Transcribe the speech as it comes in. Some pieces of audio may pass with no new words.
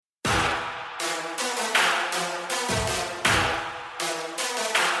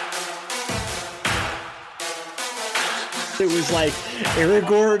it was like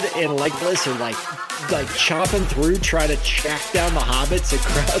Aragorn and Legolas are like chopping through, trying to track down the hobbits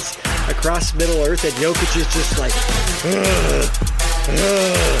across Middle Earth, and Jokic is just like,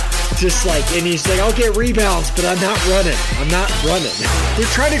 just like, and he's like, I'll get rebounds, but I'm not running. They're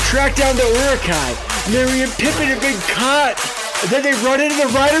trying to track down the Uruk-hai. Merry and Pippin have been caught. And then they run into the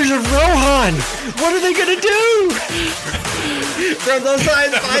Riders of Rohan. What are they going to do? From those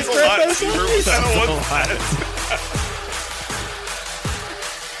lines, I spread those lines.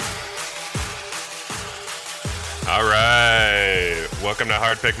 All right. Welcome to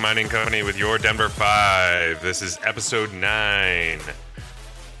Hard Pick Mining Company with your Denver 5. This is episode 9.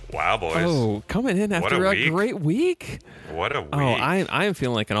 Wow, boys. Oh, coming in after a great week. What a week. Oh, I am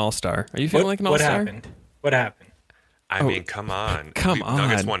feeling like an all-star. Are you feeling like an all-star? What happened? I mean, come on.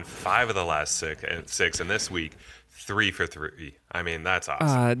 Nuggets won 5 of the last 6, and this week, 3 for 3. I mean, that's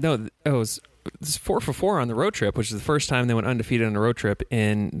awesome. No, it was 4 for 4 on the road trip, which is the first time they went undefeated on a road trip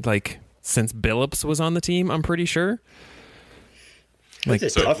in, since Billups was on the team, I'm pretty sure.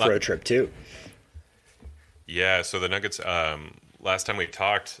 It's a tough road trip, too. Yeah, so the Nuggets, last time we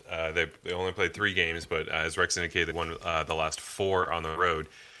talked, they only played 3 games, but as Rex indicated, they won the last 4 on the road.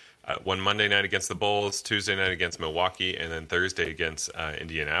 One Monday night against the Bulls, Tuesday night against Milwaukee, and then Thursday against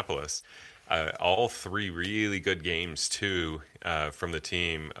Indianapolis. All 3 really good games, too, from the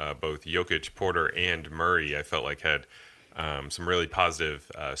team. Both Jokic, Porter, and Murray, I felt like had some really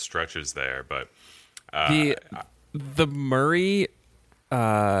positive stretches there. But the Murray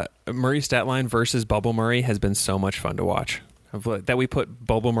stat line versus Bubble Murray has been so much fun to watch. That we put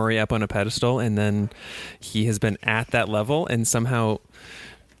Bubble Murray up on a pedestal, and then he has been at that level, and somehow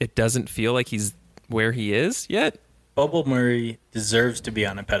it doesn't feel like he's where he is yet. Bubble Murray deserves to be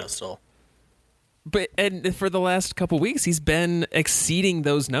on a pedestal. And for the last couple weeks, he's been exceeding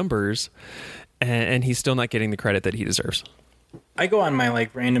those numbers, and he's still not getting the credit that he deserves. I go on my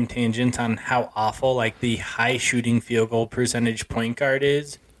random tangents on how awful the high shooting field goal percentage point guard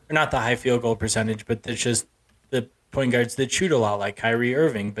is. Or not the high field goal percentage, but it's just the point guards that shoot a lot, like Kyrie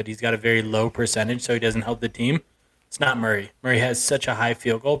Irving, but he's got a very low percentage, so he doesn't help the team. It's not Murray. Murray has such a high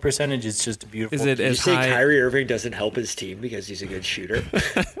field goal percentage. It's just a beautiful. Is it Did you say Kyrie Irving doesn't help his team because he's a good shooter?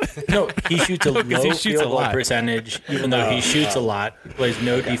 No, he shoots a low field goal percentage, even though he shoots a lot. He plays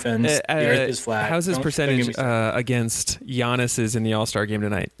no defense. The earth is flat. How's his percentage against Giannis's in the All-Star game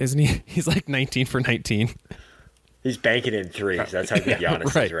tonight? Isn't he? He's 19 for 19. He's banking in threes. That's how good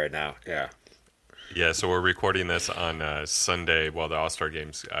Giannis is right now. Yeah. Yeah, so we're recording this on Sunday while the All-Star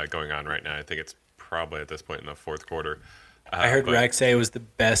game's going on right now. I think it's probably at this point in the fourth quarter. I heard Rex say it was the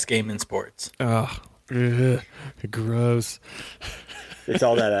best game in sports. Oh, gross. It's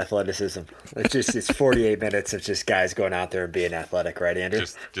all that athleticism. It's 48 minutes of just guys going out there and being athletic, right, Andrew?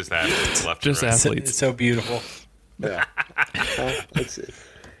 Just athletes left. Just athletes. It's so beautiful. Yeah.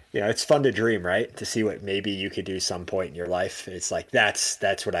 It's fun to dream, right? To see what maybe you could do some point in your life. It's like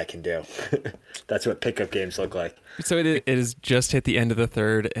that's what I can do. That's what pickup games look like. So it has just hit the end of the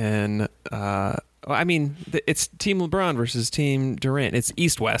third, and it's Team LeBron versus Team Durant. It's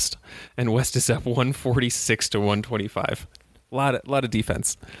East-West, and West is up 146 to 125. A lot of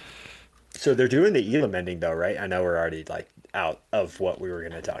defense. So they're doing the Elam ending, though, right? I know we're already out of what we were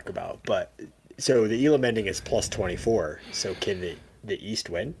going to talk about, but so the Elam ending is plus 24. So can the East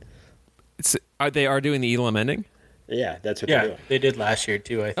win? They are doing the Elam ending? Yeah, that's what they're doing. They did last year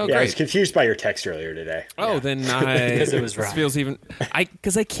too, I think. I was confused by your text earlier today. Oh, then because it was wrong. Feels even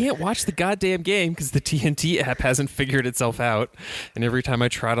because I can't watch the goddamn game because the TNT app hasn't figured itself out, and every time I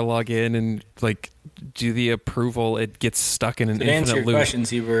try to log in and do the approval, it gets stuck in an infinite loop. To answer your question,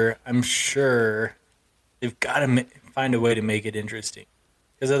 Seaver, I'm sure they've got to find a way to make it interesting,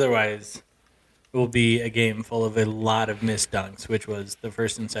 because otherwise it will be a game full of a lot of missed dunks, which was the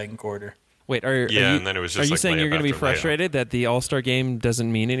first and second quarter. Wait, and then it was just are you saying you're going to be frustrated that the All-Star game doesn't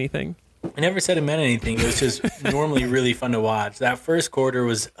mean anything? I never said it meant anything. It was just normally really fun to watch. That first quarter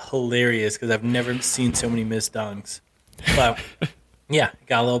was hilarious because I've never seen so many missed dunks. But, yeah, it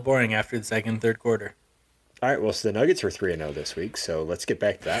got a little boring after the second and third quarter. All right, well, so the Nuggets were 3-0 this week, so let's get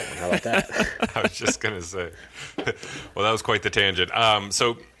back to that one. How about that? I was just going to say. Well, that was quite the tangent.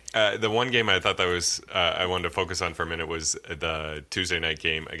 The one game I thought that was I wanted to focus on for a minute was the Tuesday night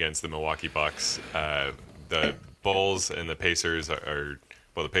game against the Milwaukee Bucks. The Bulls and the Pacers the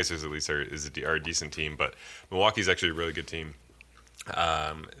Pacers at least are a decent team, but Milwaukee's actually a really good team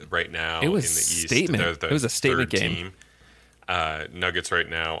right now. It was in the East. Statement. It was a statement game. Team. Nuggets right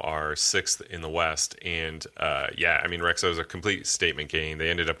now are 6th in the West, and Rexo is a complete statement game. They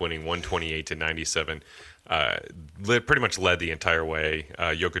ended up winning 128-97. Pretty much led the entire way.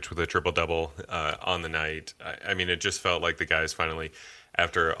 Jokic with a triple-double on the night. I mean, it just felt like the guys finally,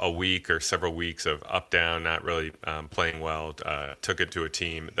 after a week or several weeks of up-down, not really playing well, took it to a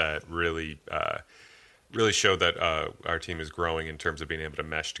team that really showed that our team is growing in terms of being able to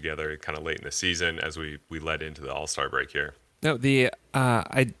mesh together kind of late in the season as we led into the All-Star break here. No,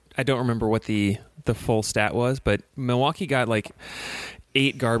 I don't remember what the full stat was, but Milwaukee got like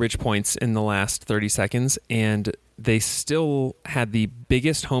 8 garbage points in the last 30 seconds, and they still had the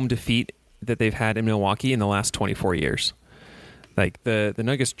biggest home defeat that they've had in Milwaukee in the last 24 years. Like the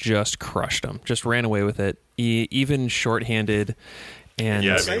Nuggets just crushed them, just ran away with it, even shorthanded. And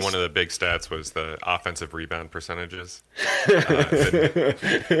yeah, I mean, one of the big stats was the offensive rebound percentages.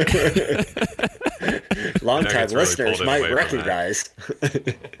 Long-time listeners really might recognize.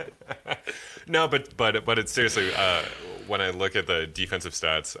 No, but it's seriously, when I look at the defensive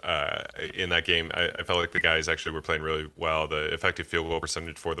stats in that game, I felt like the guys actually were playing really well. The effective field goal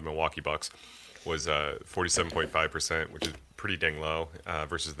percentage for the Milwaukee Bucks was 47.5%, which is pretty dang low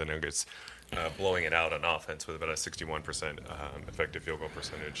versus the Nuggets. Blowing it out on offense with about a 61% effective field goal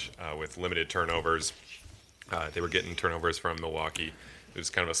percentage with limited turnovers. They were getting turnovers from Milwaukee. It was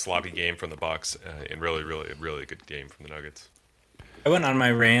kind of a sloppy game from the Bucks and really good game from the Nuggets. I went on my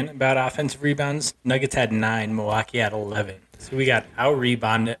rant about offensive rebounds. Nuggets had 9, Milwaukee had 11. So we got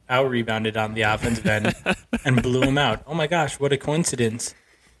out-rebounded on the offensive end and blew them out. Oh my gosh, what a coincidence.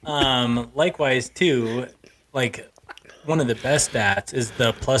 Likewise, too, like one of the best stats is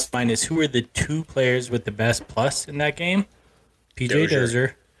the plus-minus. Who were the 2 players with the best plus in that game? PJ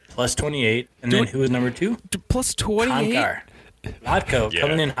Dozier, plus 28. And then who was number 2? Plus 28? Konkar. Watko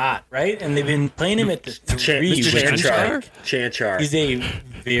coming in hot, right? And they've been playing him at the 3. Chanchar. He's a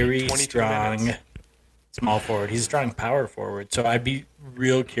very strong small forward. He's a strong power forward. So I'd be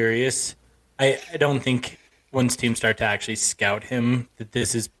real curious. I don't think once teams start to actually scout him that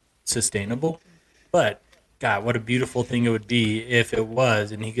this is sustainable. But, God, what a beautiful thing it would be if it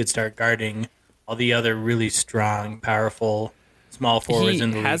was and he could start guarding all the other really strong, powerful small forwards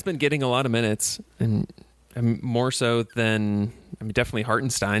in the league. He has been getting a lot of minutes, and more so than, definitely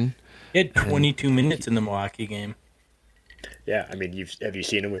Hartenstein. He had 22 minutes in the Milwaukee game. Yeah, I mean, have you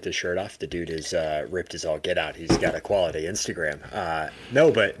seen him with his shirt off? The dude is ripped as all get out. He's got a quality Instagram.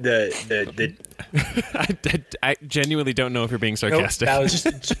 No, but I genuinely don't know if you're being sarcastic. Nope, that was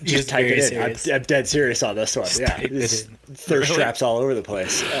just type it in. I'm dead serious on this one. Yeah, thirst traps all over the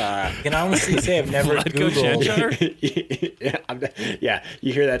place. I can honestly say I've never Googled. Yeah,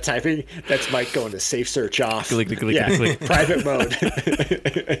 you hear that typing? That's Mike going to safe search off. Click. Private mode.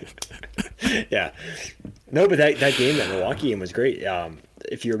 Yeah. No, but that game, that Milwaukee game was great.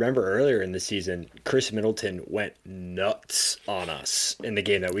 If you remember earlier in the season, Chris Middleton went nuts on us in the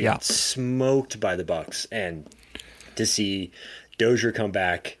game that we got smoked by the Bucks. And to see Dozier come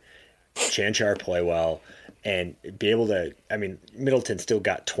back, Chanchar play well, and be able to, Middleton still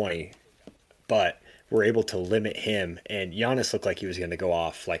got 20, but we're able to limit him. And Giannis looked like he was going to go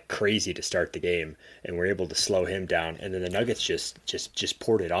off like crazy to start the game, and we're able to slow him down. And then the Nuggets just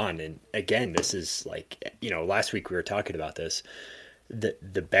poured it on. And again, this is like, last week we were talking about this,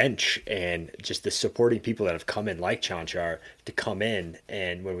 the bench and just the supporting people that have come in like Chanchar to come in.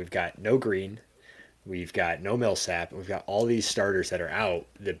 And when we've got no Green, we've got no Millsap, and we've got all these starters that are out,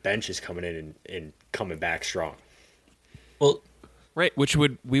 the bench is coming in and coming back strong. Well, right, which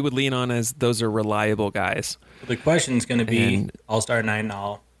we would lean on as those are reliable guys. The question is going to be All-Star night and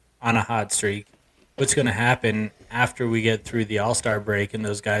all on a hot streak. What's going to happen after we get through the All-Star break and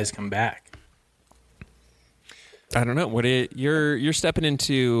those guys come back? I don't know. You're stepping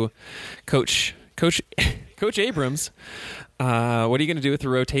into Coach Abrams. What are you going to do with the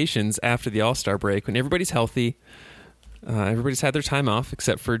rotations after the All-Star break when everybody's healthy? Everybody's had their time off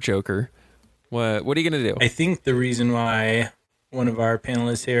except for Joker. What are you going to do? I think the reason why one of our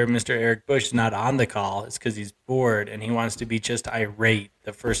panelists here, Mr. Eric Bush, is not on the call is because he's bored and he wants to be just irate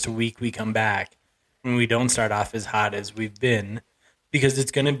the first week we come back when we don't start off as hot as we've been, because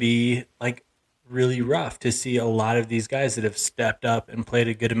it's going to be like really rough to see a lot of these guys that have stepped up and played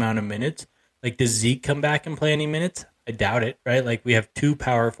a good amount of minutes. Like, does Zeke come back and play any minutes? I doubt it, right? Like, we have 2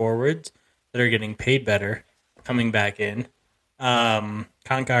 power forwards that are getting paid better coming back in.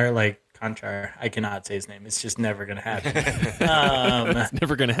 Konchar, I cannot say his name. It's just never going to happen. It's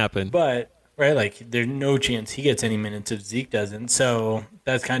never going to happen. But, right, like, there's no chance he gets any minutes if Zeke doesn't. So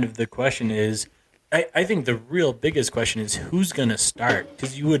that's kind of the question is, I think the real biggest question is who's going to start?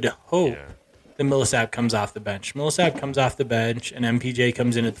 Because you would hope then Millsap comes off the bench. Millsap comes off the bench, and MPJ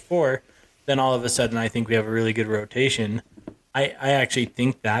comes in at the 4. Then all of a sudden, I think we have a really good rotation. I actually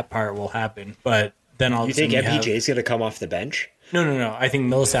think that part will happen, but then all of a sudden you think MPJ is going to come off the bench? No. I think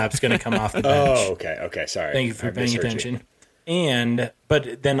Millsap's going to come off the bench. Oh, okay. Sorry. Thank you for paying attention.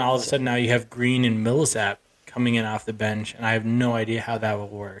 But then all of a sudden now you have Green and Millsap coming in off the bench, and I have no idea how that will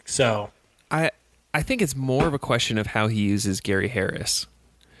work. So I think it's more of a question of how he uses Gary Harris,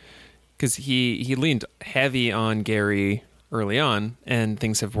 because he leaned heavy on Gary early on, and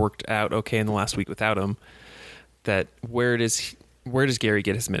things have worked out okay in the last week without him. That where does Gary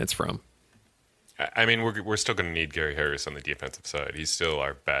get his minutes from? I mean, we're still going to need Gary Harris on the defensive side. He's still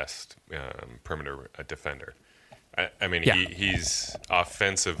our best perimeter defender. I mean, yeah. He's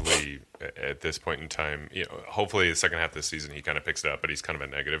offensively at this point in time. Hopefully the second half of the season he kind of picks it up, but he's kind of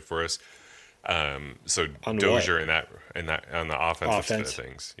a negative for us. So on Dozier in that on the offensive side of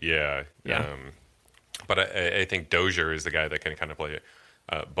things, yeah. But I think Dozier is the guy that can kind of play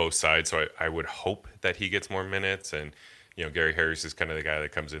both sides. So I would hope that he gets more minutes, and Gary Harris is kind of the guy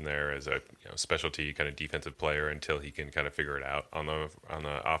that comes in there as a specialty kind of defensive player until he can kind of figure it out on the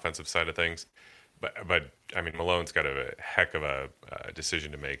offensive side of things. But I mean, Malone's got a heck of a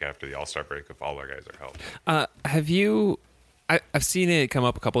decision to make after the All-Star break if all our guys are healthy. I've seen it come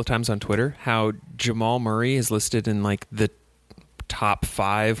up a couple of times on Twitter how Jamal Murray is listed in like the top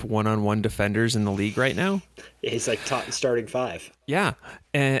 5 one-on-one defenders in the league right now. He's like top starting 5. Yeah,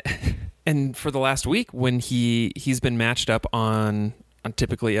 and for the last week when he's been matched up on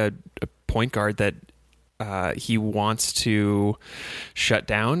typically a point guard that he wants to shut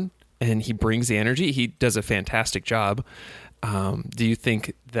down, and he brings the energy. He does a fantastic job. Do you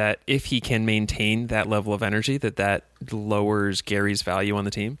think that if he can maintain that level of energy, that lowers Gary's value on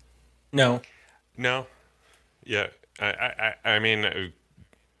the team? No. Yeah. I mean,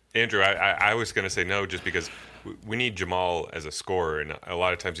 Andrew, I was going to say no just because we need Jamal as a scorer. And a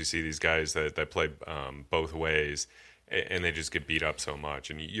lot of times you see these guys that play both ways, and they just get beat up so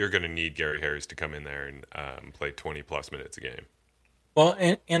much. And you're going to need Gary Harris to come in there and play 20-plus minutes a game. Well,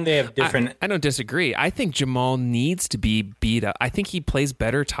 and they have different... I don't disagree. I think Jamal needs to be beat up. I think he plays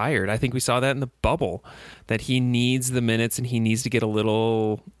better tired. I think we saw that in the bubble, that he needs the minutes and he needs to get a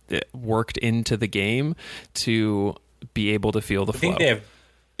little worked into the game to be able to feel the flow. I think they have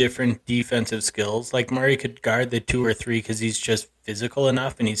different defensive skills. Like Murray could guard the 2 or 3 because he's just physical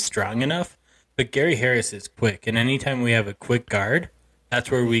enough and he's strong enough. But Gary Harris is quick. And anytime we have a quick guard, that's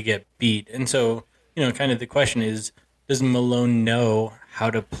where we get beat. And so, kind of the question is, does Malone know how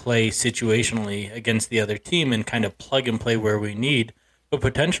to play situationally against the other team and kind of plug and play where we need, but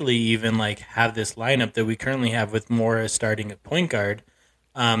potentially even like have this lineup that we currently have with Morris starting at point guard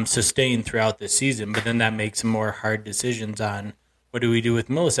sustain throughout the season? But then that makes some more hard decisions on what do we do with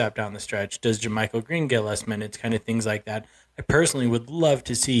Millsap down the stretch? Does JaMychal Green get less minutes? Kind of things like that. I personally would love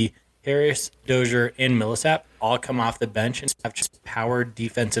to see Harris, Dozier, and Millsap all come off the bench and have just power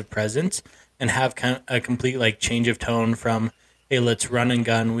defensive presence and have kind of a complete like change of tone from, hey, let's run and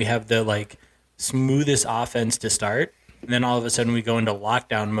gun. We have the like smoothest offense to start, and then all of a sudden we go into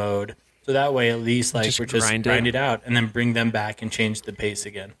lockdown mode. So that way, at least like we're just grind it out, and then bring them back and change the pace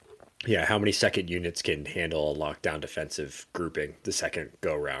again. Yeah, how many second units can handle a lockdown defensive grouping the second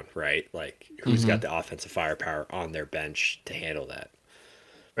go round, right? Like who's got the offensive firepower on their bench to handle that?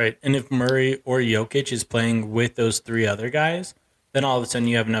 Right, and if Murray or Jokic is playing with those 3 other guys, then all of a sudden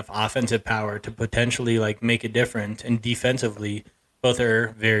you have enough offensive power to potentially like make a difference, and defensively both are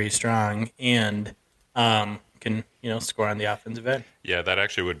very strong and can score on the offensive end. Yeah, that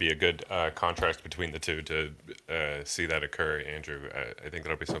actually would be a good contrast between the two to see that occur, Andrew. I think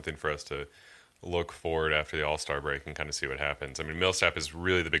that'll be something for us to look forward after the All-Star break and kind of see what happens. I mean, Millsap is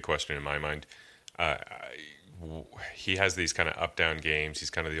really the big question in my mind. He has these kind of up-down games. He's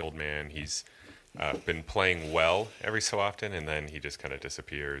kind of the old man. He's been playing well every so often, and then he just kind of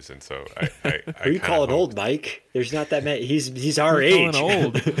disappears. And so I Who are you calling old, Mike? There's not that many. He's our age.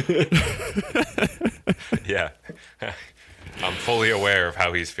 Old. Yeah, I'm fully aware of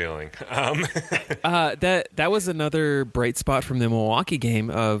how he's feeling. That was another bright spot from the Milwaukee game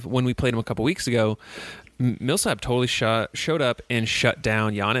of when we played him a couple weeks ago. Millsap totally showed up and shut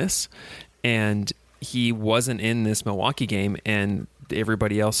down Giannis, and he wasn't in this Milwaukee game, and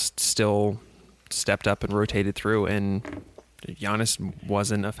everybody else still stepped up and rotated through, and Giannis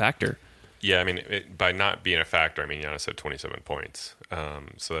wasn't a factor. Yeah, I mean, by not being a factor, I mean Giannis had 27 points.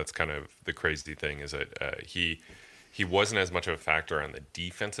 So that's kind of the crazy thing is that he wasn't as much of a factor on the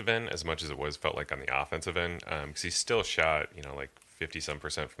defensive end as much as it felt like on the offensive end, because he still shot like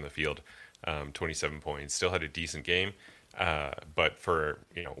 50-some% from the field, 27 points, still had a decent game. But for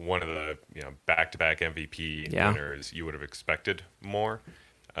one of the back-to-back MVP winners, you would have expected more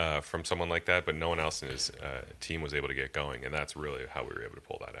from someone like that. But no one else in his team was able to get going, and that's really how we were able to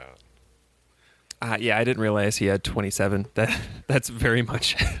pull that out. Yeah, I didn't realize he had 27. That's very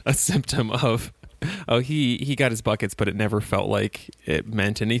much a symptom of he got his buckets, but it never felt like it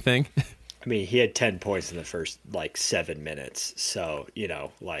meant anything. I mean, he had 10 points in the first 7 minutes. So,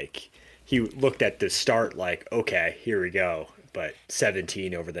 he looked at the start like, okay, here we go. But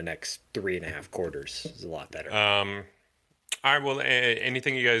 17 over the next 3.5 quarters is a lot better. All right. Well,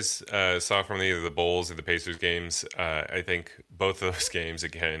 anything you guys saw from either the Bulls or the Pacers games? I think both of those games,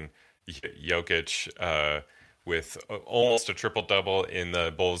 again, Jokic with almost a triple-double in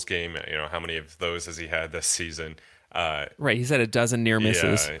the Bulls game. How many of those has he had this season? Right, he's had a dozen near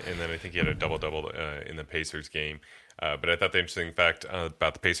misses. Yeah, and then I think he had a double-double in the Pacers game. But I thought the interesting fact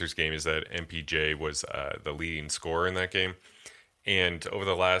about the Pacers game is that MPJ was the leading scorer in that game. And over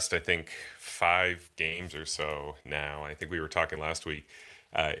the last, I think, 5 games or so now, I think we were talking last week,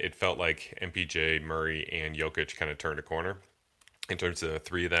 it felt like MPJ, Murray, and Jokic kind of turned a corner in terms of the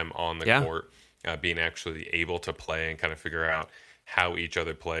 3 of them on the court being actually able to play and kind of figure out how each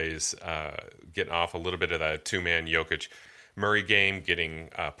other plays, getting off a little bit of that 2-man Jokic Murray game, getting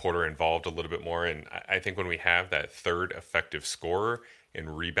Porter involved a little bit more. And I think when we have that third effective scorer and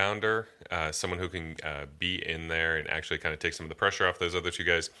rebounder, someone who can be in there and actually kind of take some of the pressure off those other 2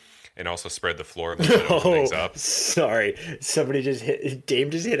 guys and also spread the floor a little bit, open things up. Sorry.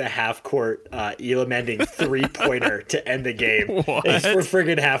 Dame just hit a half-court Elam ending 3-pointer to end the game. What? It's for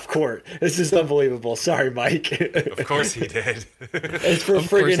friggin' half court. This is unbelievable. Sorry, Mike. Of course he did. It's for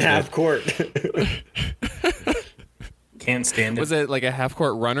friggin' half court. Can't stand it. Was it like a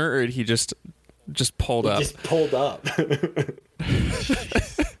half-court runner, or did he just pulled up? Just pulled up.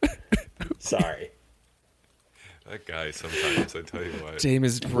 Sorry. That guy sometimes, I tell you what. Dame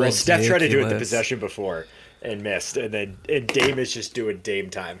is ridiculous. Well, Steph tried to do it the possession before and missed, and Dame is just doing Dame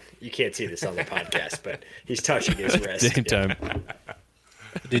time. You can't see this on the podcast, but he's touching his wrist. Dame time.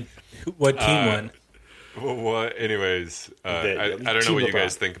 What team won? Well, what? Anyways, I don't know what you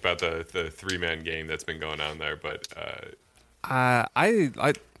guys think about the 3-man game that's been going on there, but I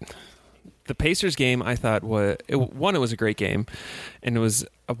the Pacers game I thought it was a great game, and it was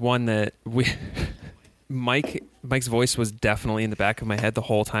one that Mike's voice was definitely in the back of my head the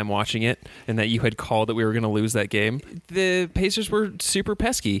whole time watching it, and that you had called that we were going to lose that game. The Pacers were super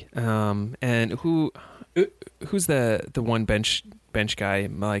pesky, and who's the one bench guy,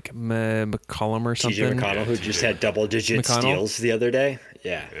 like McCollum or something? TJ McConnell, who just had double-digit steals the other day.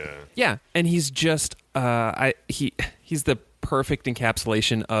 Yeah, and he's just he's the perfect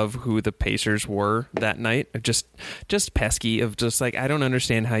encapsulation of who the Pacers were that night. Just pesky, of just like, I don't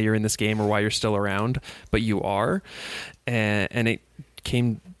understand how you're in this game or why you're still around, but you are. And it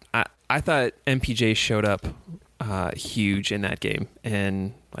came. I thought MPJ showed up huge in that game,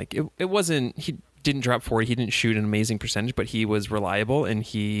 and like it wasn't. He didn't drop 40. He didn't shoot an amazing percentage, but he was reliable, and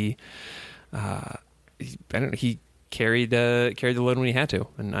he carried the load when he had to,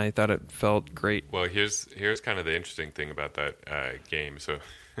 and I thought it felt great. Well, here's kind of the interesting thing about that game. So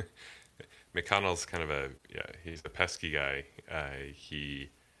McConnell's kind of he's a pesky guy.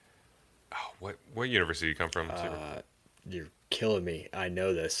 What university do you come from? You're killing me. I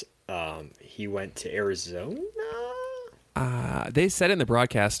know this. He went to Arizona. They said in the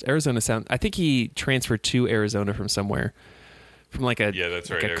broadcast, Arizona sound. I think he transferred to Arizona from somewhere. From like a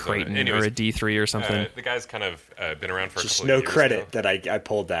that's right, like a Arizona. Creighton Anyways, or a D3 or something. The guy's kind of been around for Just a couple no of years credit now. that I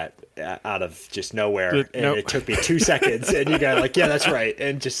pulled that out of just nowhere, and Nope. it took me 2 seconds, and you got like, yeah, that's right,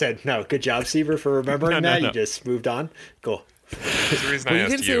 and just said, no, good job, Seaver, for remembering that. No. You just moved on. Cool. That's the reason Well, I you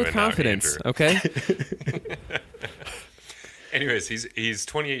asked didn't say with and not confidence, Andrew. okay? Anyways, he's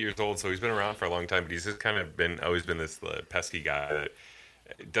 28 years old, so he's been around for a long time, but he's just kind of always been this pesky guy that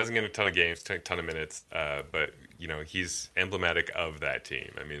doesn't get a ton of games, a ton of minutes, but he's emblematic of that team.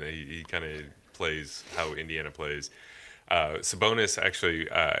 I mean, he kind of plays how Indiana plays. Sabonis actually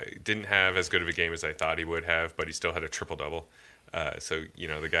didn't have as good of a game as I thought he would have, but he still had a triple-double. So,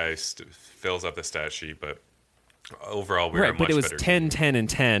 the guy fills up the stat sheet, but overall we were a Right, much but it was better 10, team. 10, and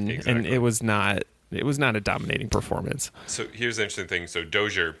 10, Exactly. and it was not a dominating performance. So here's the interesting thing. So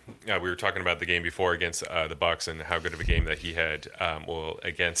Dozier, we were talking about the game before against the Bucks and how good of a game that he had. Well,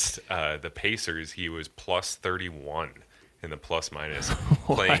 against the Pacers, he was plus 31 in the plus minus,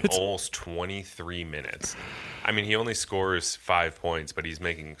 playing almost 23 minutes. I mean, he only scores 5 points, but he's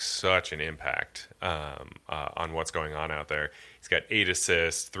making such an impact on what's going on out there. He's got 8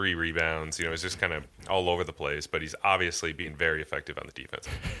 assists, 3 rebounds. You know, he's just kind of all over the place, but he's obviously being very effective on the defense.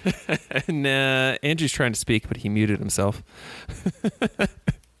 And Andrew's trying to speak, but he muted himself.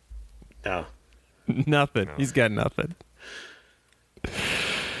 No. Nothing. No. He's got nothing.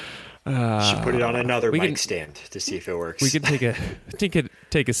 Should put it on another mic stand to see if it works. We could take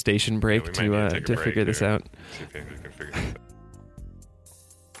a station break to figure this out. See if we can figure this out.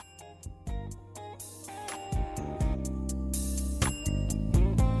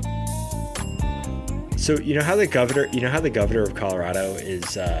 So you know how the governor of Colorado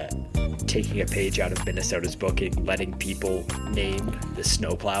is taking a page out of Minnesota's book and letting people name the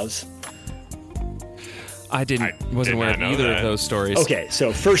snowplows? I wasn't aware of either of those stories. Okay,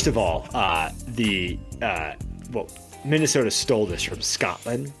 so first of all, Minnesota stole this from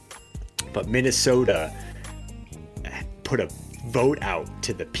Scotland, but Minnesota put a vote out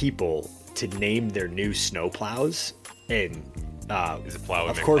to the people to name their new snowplows, and is it Plowy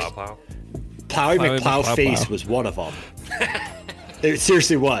of course, McPlow? Plowy McPlow Face was one of them. It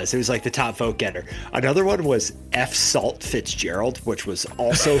seriously was. It was like the top vote getter. Another one was F. Salt Fitzgerald, which was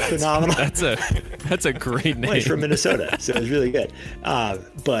also phenomenal. That's a great name. Well, he's from Minnesota, so it was really good.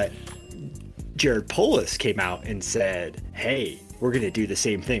 But Jared Polis came out and said, "Hey, we're going to do the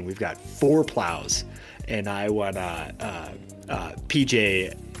same thing. We've got 4 plows," and I want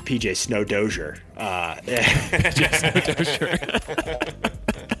PJ Snow Dozier.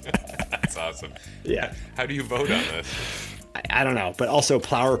 That's awesome. Yeah. How do you vote on this? I don't know, but also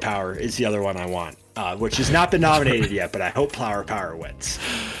Plower Power is the other one I want, which has not been nominated yet, but I hope Plower Power wins.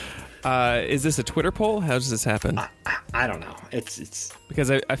 Is this a Twitter poll? How does this happen? I don't know. It's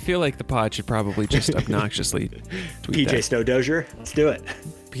because I feel like the pod should probably just obnoxiously tweet PJ Snow Dozier. Let's do it.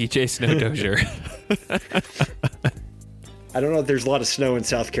 PJ Snow Dozier. I don't know if there's a lot of snow in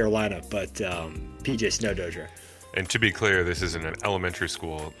South Carolina, but PJ Snow Dozier. And to be clear, this is an elementary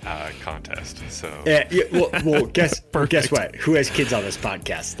school contest. So well, guess what? Who has kids on this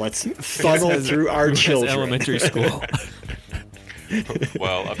podcast? Let's funnel through our children. Elementary school.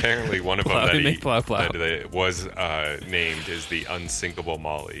 Well, apparently one of them that was named is the Unsinkable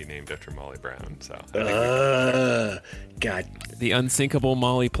Molly, named after Molly Brown. So, God, the Unsinkable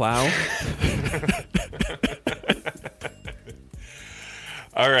Molly Plow.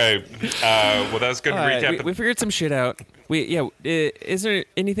 All right. Well, that was good recap. We figured some shit out. Is there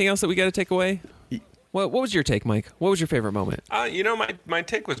anything else that we got to take away? What was your take, Mike? What was your favorite moment? My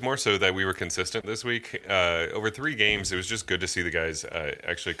take was more so that we were consistent this week. Over 3 games, it was just good to see the guys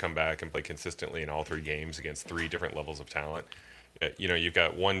actually come back and play consistently in all 3 games against 3 different levels of talent. You've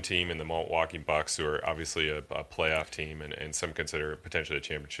got one team in the Milwaukee Bucks who are obviously a playoff team and some consider potentially a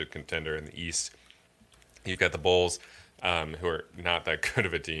championship contender in the East. You've got the Bulls, who are not that good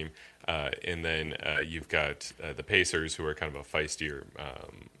of a team. And then you've got the Pacers, who are kind of a feistier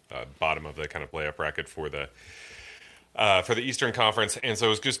bottom of the kind of playoff bracket for the Eastern Conference. And so it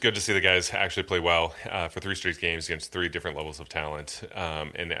was just good to see the guys actually play well for 3 straight games against 3 different levels of talent,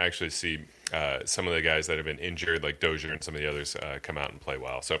 and actually see some of the guys that have been injured, like Dozier and some of the others, come out and play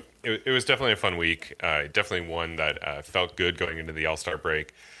well. So it was definitely a fun week. Definitely one that felt good going into the All-Star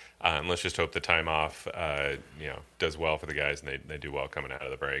break. Let's just hope the time off, does well for the guys and they do well coming out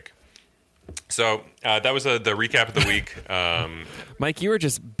of the break. So that was the recap of the week. Mike, you were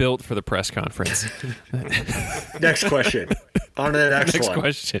just built for the press conference. Next question. On to the next one.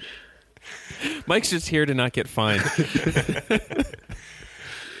 Question. Mike's just here to not get fined.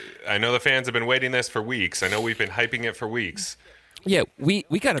 I know the fans have been waiting this for weeks. I know we've been hyping it for weeks. Yeah, we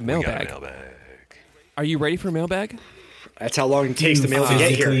got a mailbag. Are you ready for mailbag? That's how long it takes the mail to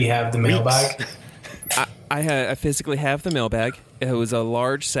get here. You have the mailbag? I physically have the mailbag. It was a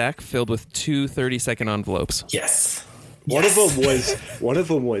large sack filled with 2 30-second envelopes. Yes. One of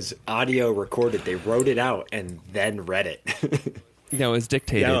them was audio recorded. They wrote it out and then read it. No, it was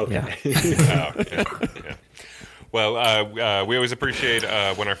dictated. Oh, okay. Yeah. Well, we always appreciate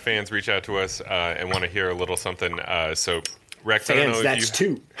when our fans reach out to us and want to hear a little something. So, Rex, fans, I don't know that's if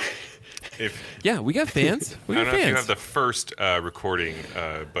you... 2. We got fans. I don't know if you have the first recording,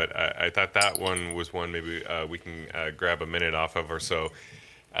 but I thought that one was one maybe we can grab a minute off of or so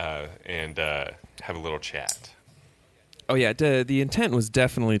and have a little chat. Oh, yeah. The intent was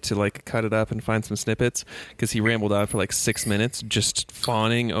definitely to cut it up and find some snippets because he rambled on for 6 minutes just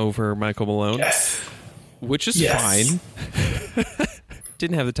fawning over Michael Malone. Yes. Which is fine.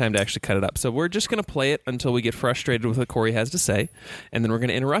 didn't have the time to actually cut it up. So we're just going to play it until we get frustrated with what Corey has to say, and then we're going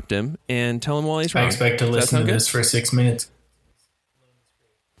to interrupt him and tell him why he's wrong. I expect to listen to this for 6 minutes.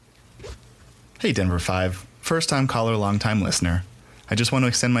 Hey, Denver 5. First-time caller, long-time listener. I just want to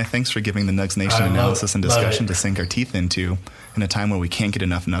extend my thanks for giving the Nugs Nation analysis and discussion to sink our teeth into in a time where we can't get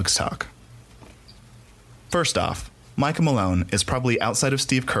enough Nugs talk. First off, Micah Malone is probably, outside of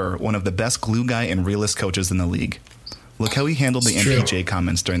Steve Kerr, one of the best glue guy and realist coaches in the league. Look how he handled the MPJ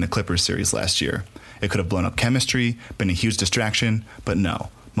comments during the Clippers series last year. It could have blown up chemistry, been a huge distraction, but no.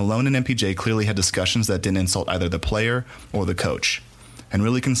 Malone and MPJ clearly had discussions that didn't insult either the player or the coach. And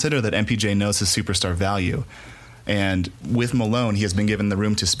really consider that MPJ knows his superstar value. And with Malone, he has been given the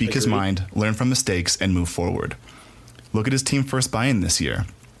room to speak his mind, learn from mistakes, and move forward. Look at his team first buy-in this year.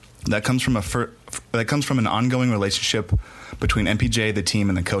 That comes from an ongoing relationship between MPJ, the team,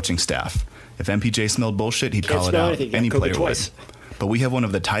 and the coaching staff. If MPJ smelled bullshit, he'd call it out. Any player would. But we have one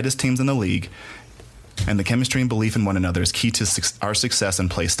of the tightest teams in the league, and the chemistry and belief in one another is key to our success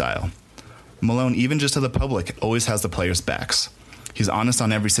and play style. Malone, even just to the public, always has the players' backs. He's honest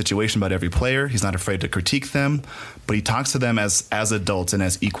on every situation about every player. He's not afraid to critique them, but he talks to them as adults and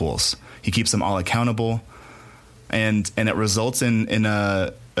as equals. He keeps them all accountable, and it results in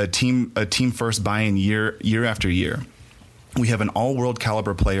a team first buy-in year after year. We have an all-world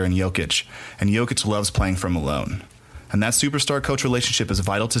caliber player in Jokic, and Jokic loves playing for Malone. And that superstar-coach relationship is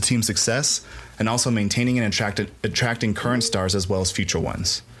vital to team success and also maintaining and attracting current stars as well as future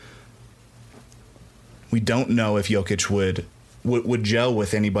ones. We don't know if Jokic would gel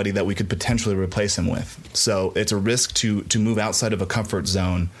with anybody that we could potentially replace him with. So it's a risk to move outside of a comfort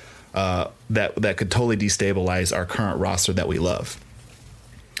zone that could totally destabilize our current roster that we love.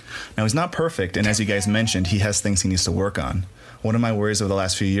 Now, he's not perfect, and as you guys mentioned, he has things he needs to work on. One of my worries over the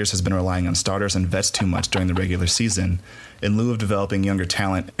last few years has been relying on starters and vets too much during the regular season in lieu of developing younger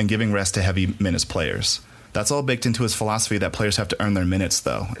talent and giving rest to heavy minutes players. That's all baked into his philosophy that players have to earn their minutes,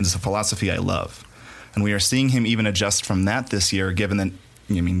 though, and it's a philosophy I love. And we are seeing him even adjust from that this year, given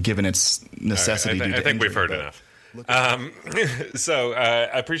its necessity. I think we've heard enough. So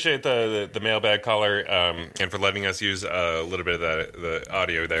I appreciate the mailbag caller and for letting us use a little bit of the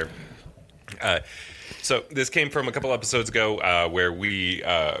audio there. So this came from a couple episodes ago where we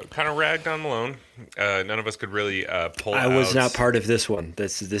kind of ragged on Malone. None of us could really pull out. I was not part of this one.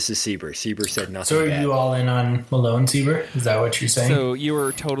 This is Sieber. Sieber said nothing. So are you all in on Malone, Sieber? Is that what you're saying? So you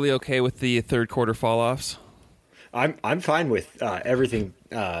were totally okay with the third quarter fall-offs? I'm fine with everything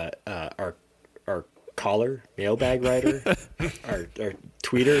our caller, mailbag writer, our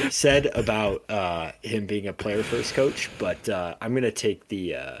tweeter said about him being a player-first coach, but I'm going to take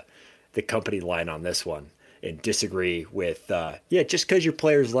the company line on this one and disagree with, just because your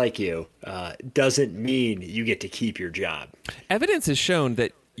players like you doesn't mean you get to keep your job. Evidence has shown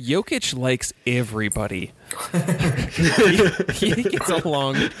that Jokic likes everybody. he gets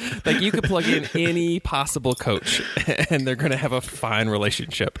along. Like, you could plug in any possible coach, and they're going to have a fine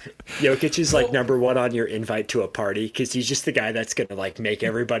relationship. Jokic is like number one on your invite to a party because he's just the guy that's going to like make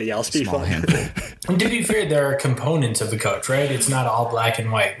everybody else be fun. And to be fair, there are components of the coach, right? It's not all black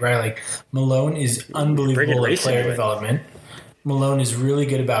and white, right? Like, Malone is unbelievable at player development. Malone is really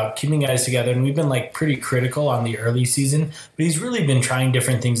good about keeping guys together, and we've been like pretty critical on the early season, but he's really been trying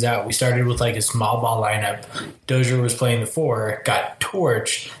different things out. We started with like a small ball lineup. Dozier was playing the 4, got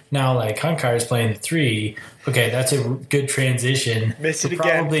torched. Now like Hunkar is playing the 3. Okay, that's a good transition. Miss it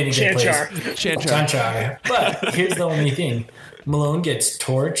probably again. In a good Chanchar. But here's the only thing. Malone gets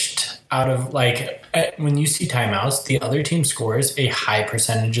torched out of, like, when you see timeouts, the other team scores a high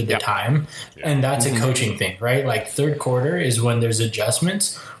percentage of the time, and that's a coaching thing, right? Like, third quarter is when there's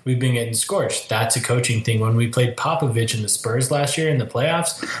adjustments. We've been getting scorched. That's a coaching thing. When we played Popovich and the Spurs last year in the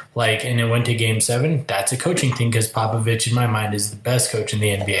playoffs, like, and it went to Game 7, that's a coaching thing because Popovich, in my mind, is the best coach in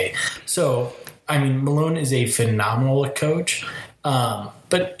the NBA. So, I mean, Malone is a phenomenal coach,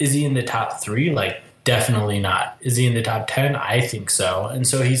 but is he in the top 3? Like, definitely not. Is he in the top 10? I think so. And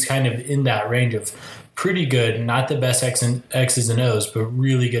so he's kind of in that range of pretty good, not the best X's and O's, but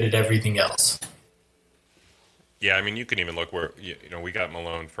really good at everything else. Yeah, I mean, you can even look where, we got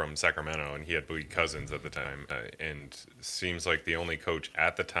Malone from Sacramento, and he had Boogie Cousins at the time, and seems like the only coach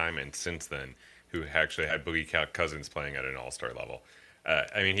at the time and since then who actually had Boogie Cousins playing at an all-star level.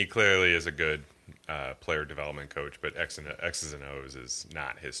 I mean, he clearly is a good player development coach, but X's and O's is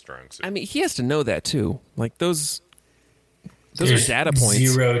not his strong suit. I mean, he has to know that too. Like, those are data points.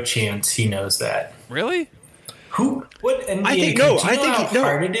 Zero chance he knows that. Really? What NBA I think- coach? no, You I know think how he- no.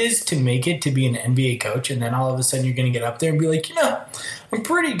 hard it is to make it to be an NBA coach, and then all of a sudden you're going to get up there and be like, I'm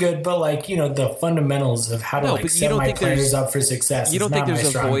pretty good, but the fundamentals of how to No, but you set don't my think there's- players up for success. You don't is think not there's my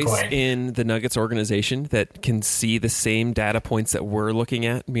a strong voice point. in the Nuggets organization that can see the same data points that we're looking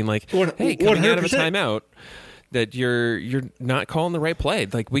at? I mean, like, hey, coming out of a 100%. timeout, that you're not calling the right play.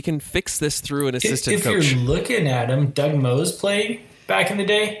 Like, we can fix this through an assistant If coach. you're looking at him, Doug Mose played back in the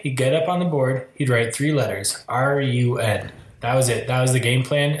day. He'd get up on the board, he'd write 3 letters, RUN. That was it. That was the game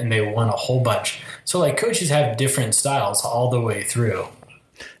plan, and they won a whole bunch. So, coaches have different styles all the way through.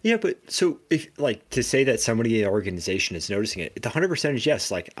 Yeah, but so if to say that somebody in the organization is noticing it, the 100% is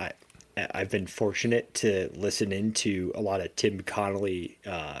yes. I've been fortunate to listen into a lot of Tim Connolly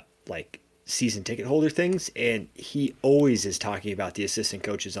season ticket holder things, and he always is talking about the assistant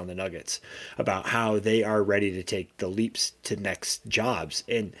coaches on the Nuggets, about how they are ready to take the leaps to next jobs.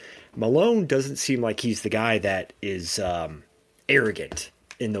 And Malone doesn't seem like he's the guy that is arrogant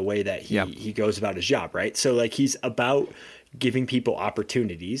in the way that he goes about his job, right? So he's about giving people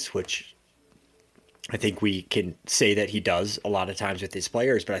opportunities, which I think we can say that he does a lot of times with his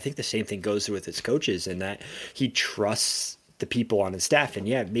players, but I think the same thing goes with his coaches, in that he trusts the people on his staff. And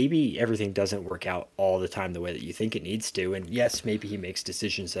maybe everything doesn't work out all the time the way that you think it needs to. And yes, maybe he makes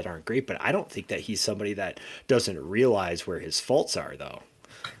decisions that aren't great, but I don't think that he's somebody that doesn't realize where his faults are, though.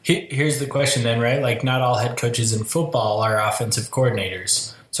 Here's the question then, right? Not all head coaches in football are offensive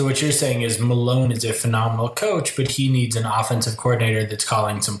coordinators. So what you're saying is Malone is a phenomenal coach, but he needs an offensive coordinator that's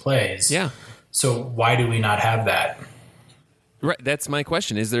calling some plays. Yeah. So why do we not have that? Right. That's my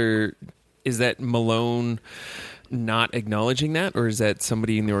question. Is that Malone not acknowledging that, or is that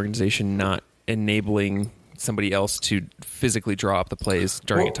somebody in the organization not enabling somebody else to physically draw up the plays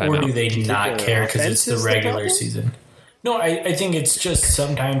during a timeout? Or do they not their care because offense it's the is the regular problem? season? No, I think it's just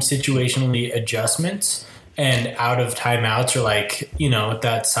sometimes situationally adjustments and out of timeouts, or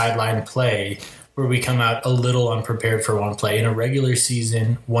that sideline play where we come out a little unprepared for one play. In a regular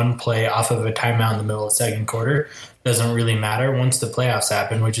season, one play off of a timeout in the middle of the second quarter doesn't really matter once the playoffs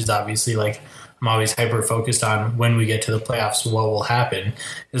happen, which is obviously I'm always hyper focused on when we get to the playoffs, what will happen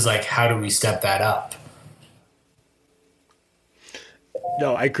is how do we step that up?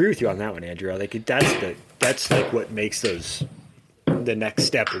 No, I agree with you on that one, Andrew. That's what makes those the next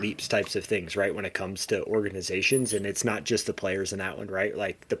step leaps types of things, right? When it comes to organizations, and it's not just the players in that one, right?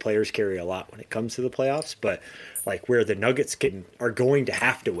 The players carry a lot when it comes to the playoffs, but where the Nuggets are going to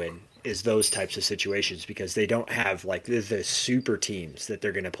have to win is those types of situations, because they don't have the super teams that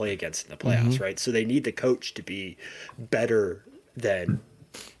they're going to play against in the playoffs, right? So they need the coach to be better than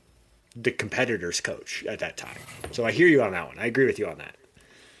the competitor's coach at that time. So I hear you on that one. I agree with you on that.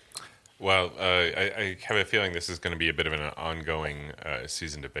 Well, I have a feeling this is going to be a bit of an ongoing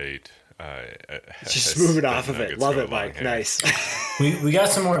season debate. Just as moving the off of it. Nuggets Love go it, along Mike. here. Nice. We got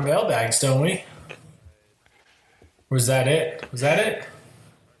some more mailbags, don't we? Was that it?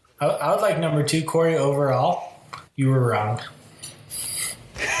 I would like number 2, Corey, overall. You were wrong.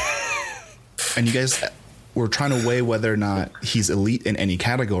 And you guys were trying to weigh whether or not he's elite in any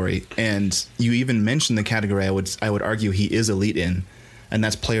category, and you even mentioned the category I would argue he is elite in, and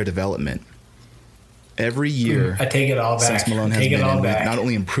that's player development. Every year, I take it all back. since Malone has Take it been all in, we've back. not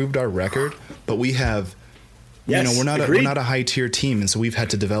only improved our record, but we have. Yes, we're agreed. not a high tier team, and so we've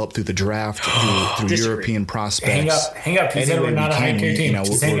had to develop through the draft, through Disagree. European prospects. Hang up. You said Any we're way not we a high can, tier team.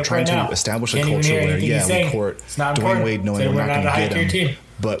 Just hang we're up trying right to now. establish a Can't even culture hear where, anything he's we saying. court It's not Dwayne important. Wade knowing Said we're we're not not a going to high get tier him, team.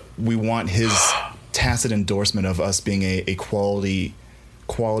 but we want his tacit endorsement of us being a quality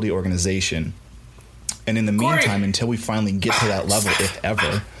organization. And in the Corey. meantime, until we finally get to that level, if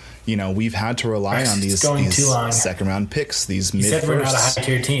ever, we've had to rely on It's these going too long. second round picks, these You mid said we're not a firsts. high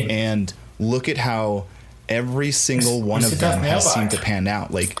tier team. And look at how every single one It's of a tough them has mailbox. seemed to pan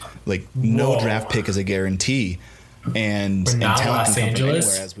out. No Whoa. draft pick is a guarantee, and We're not talent Los can come from Angeles?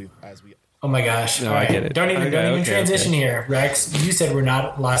 anywhere as we. Oh my gosh! No, All I right. get it. Don't even Okay. transition here, Rex. You said we're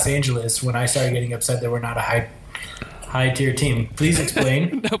not Los Angeles when I started getting upset that we're not a high tier team. Please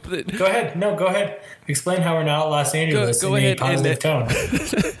explain. No, but Go ahead. No, go ahead. Explain how we're not Los Angeles go in ahead a and- positive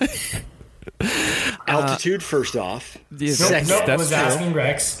tone. Altitude, first off. Yeah, Second, Nope, that's was true. asking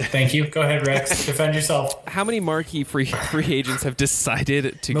Rex. Thank you. Go ahead, Rex. Defend yourself. How many marquee free agents have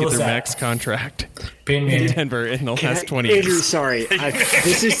decided to get their Millsap. max contract Pin me. in Denver in the last 20 Andrew, years? sorry.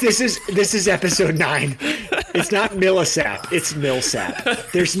 This is episode 9. It's not Millisap. It's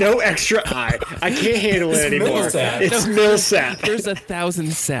Millsap. There's no extra I. I can't handle it It's anymore. Millsap. It's Millsap. There's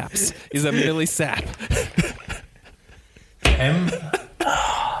 1,000 saps. He's a milli sap.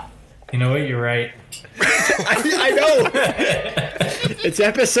 You know what? You're right. I know. It's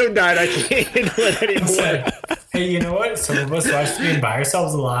episode 9. I can't handle it anymore. You know what? Some of us watch the game by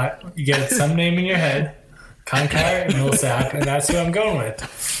ourselves a lot. You get some name in your head, Concar and Millsap, and that's who I'm going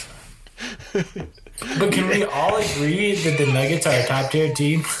with. But can we all agree that the Nuggets are a top tier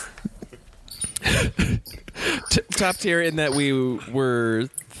team? Top tier in that we were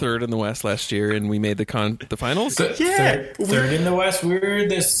third in the West last year and we made the finals. Third in the West. We're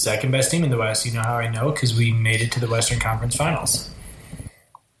the second best team in the West. You know how I know? Because we made it to the Western Conference Finals.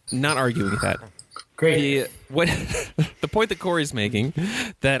 Not arguing with that. Great. The point that Corey's making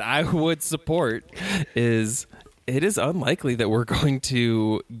that I would support is it is unlikely that we're going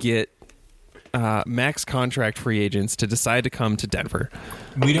to get max contract free agents to decide to come to Denver.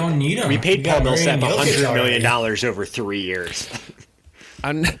 We don't need them. We paid Paul Millsap $100 million already. over 3 years.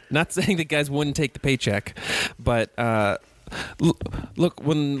 I'm not saying that guys wouldn't take the paycheck, but look,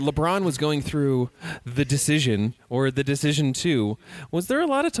 when LeBron was going through the decision or the decision 2, was there a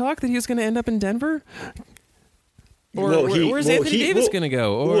lot of talk that he was going to end up in Denver? Or where's Anthony Davis going to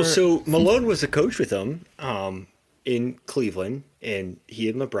go? So Malone was a coach with him in Cleveland, and he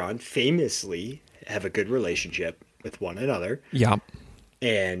and LeBron famously have a good relationship with one another. Yeah.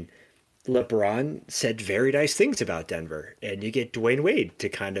 And LeBron said very nice things about Denver, and you get Dwayne Wade to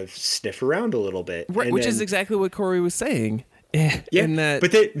kind of sniff around a little bit. Right, which is exactly what Corey was saying. Yeah,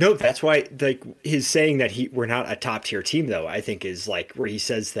 that's why like his saying that we're not a top tier team though, I think is like where he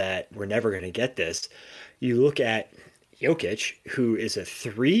says that we're never going to get this. You look at Jokic, who is a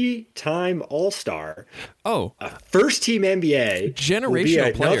 3-time All-Star, a first-team NBA,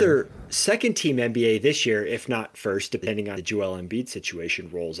 generational player, another second-team NBA this year, if not first, depending on the Joel Embiid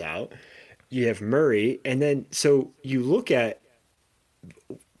situation rolls out. You have Murray, and then so you look at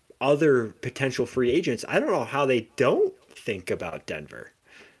other potential free agents. I don't know how they don't think about Denver.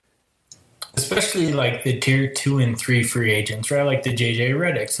 Especially like the tier 2 and 3 free agents, right? Like the JJ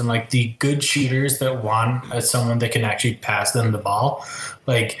Redicks and like the good shooters that want someone that can actually pass them the ball.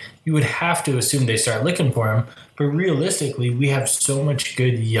 Like you would have to assume they start looking for him. But realistically, we have so much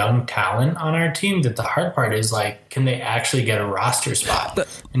good young talent on our team that the hard part is like, can they actually get a roster spot?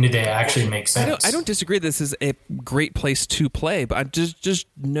 And do they actually make sense? I don't disagree. This is a great place to play, but I just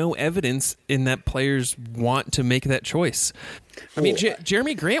no evidence in that players want to make that choice. I mean,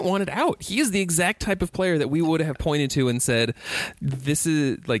 Jeremy Grant wanted out. He is the exact type of player that we would have pointed to and said, this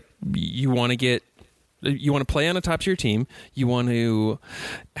is like, you want to play on a top tier team. You want to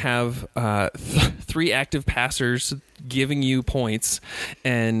have 3 active passers giving you points.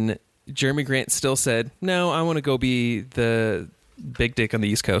 And Jeremy Grant still said, no, I want to go be the big dick on the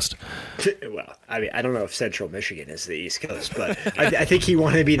East Coast. Well, I mean, I don't know if Central Michigan is the East Coast, but I think he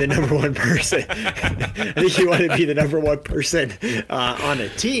wanted to be the number one person. I think he wanted to be the number one person on a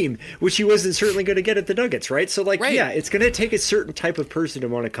team, which he wasn't certainly going to get at the Nuggets, right? So, yeah, it's going to take a certain type of person to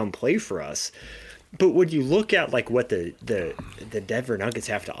want to come play for us. But when you look at like what the Denver Nuggets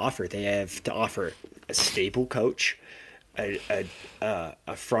have to offer, they have to offer a stable coach, a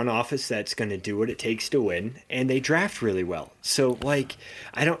front office that's going to do what it takes to win, and they draft really well. So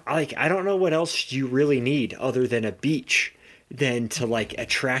I don't know what else you really need other than a beach than to like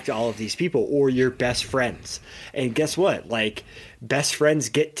attract all of these people or your best friends. And guess what? Like best friends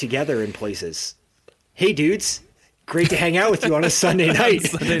get together in places. Hey dudes, great to hang out with you on a Sunday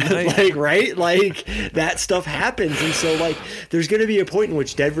night. Like, right? Like that stuff happens. And so like, there's going to be a point in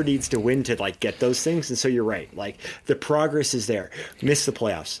which Denver needs to win to like get those things. And so you're right. Like the progress is there. Miss the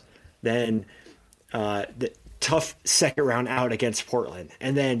playoffs. Then the tough second round out against Portland.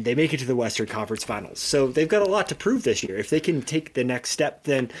 And then they make it to the Western Conference Finals. So they've got a lot to prove this year. If they can take the next step,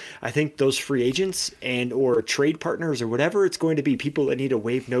 then I think those free agents and or trade partners or whatever it's going to be, people that need to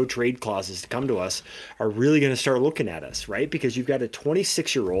waive no trade clauses to come to us are really going to start looking at us, right? Because you've got a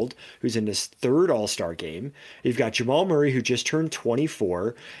 26-year-old who's in his 3rd All-Star game. You've got Jamal Murray, who just turned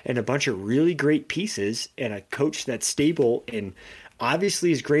 24, and a bunch of really great pieces and a coach that's stable and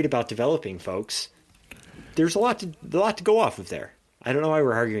obviously is great about developing folks. There's a lot to go off of there. I don't know why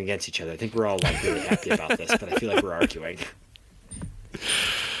we're arguing against each other. I think we're all like really happy about this, but I feel like we're arguing.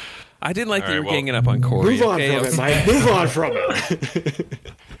 I didn't like that you were ganging up on Corey. Move on from it, Mike. Move on from it.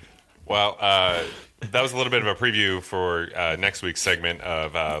 Well, that was a little bit of a preview for next week's segment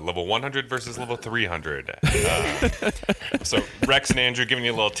of level 100 versus level 300. So Rex and Andrew giving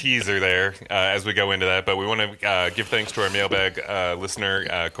you a little teaser there as we go into that, but we want to give thanks to our mailbag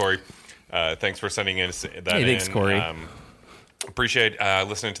listener, Corey. Thanks for sending in that. Thanks, Corey. Appreciate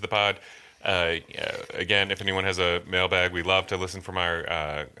listening to the pod. Again, if anyone has a mailbag, we love to listen from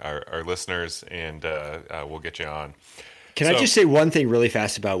our listeners, and we'll get you on. Can I just say one thing really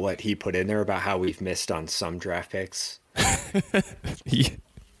fast about what he put in there about how we've missed on some draft picks?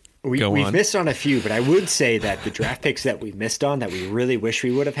 We've missed on a few, but I would say that the draft picks that we missed on that we really wish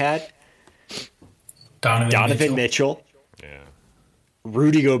we would have had, Donovan Mitchell,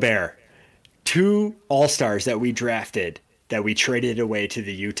 Rudy Gobert, 2 All-Stars that we drafted that we traded away to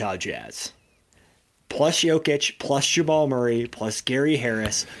the Utah Jazz. Plus Jokic, plus Jamal Murray, plus Gary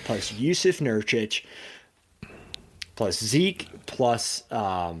Harris, plus Yusuf Nurkic, plus Zeke, plus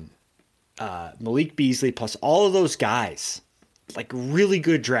Malik Beasley, plus all of those guys. Like, really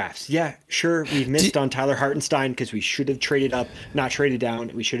good drafts. Yeah, sure, we've missed on Tyler Hartenstein because we should have traded up, not traded down.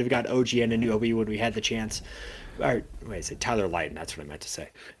 We should have got OG and Anunoby when we had the chance. Or, wait, is it Tyler Lydon? That's what I meant to say.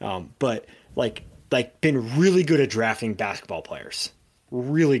 But, been really good at drafting basketball players.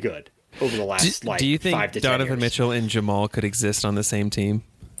 Really good over the last, do you think 5 to 10 Donovan years. Mitchell and Jamal could exist on the same team?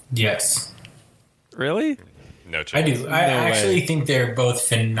 Yes. Really? No chance. I do. I actually think they're both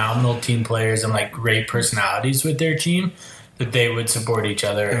phenomenal team players and great personalities with their team. That they would support each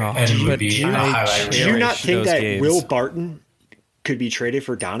other and would be a highlight Do reel. you not think that games. Will Barton could be traded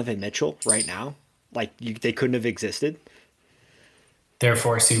for Donovan Mitchell right now? They couldn't have existed.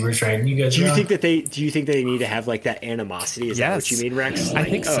 Therefore, Seaver's right. You guys. Do you wrong. think that they need to have that animosity? Is that what you mean, Rex? I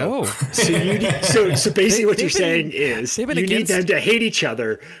think so. So you need, so basically, what you're saying is they've been you need against- them to hate each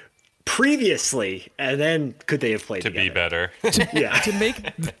other previously, and then could they have played to be together? better. Yeah. To make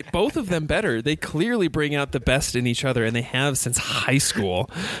both of them better, they clearly bring out the best in each other, and they have since high school.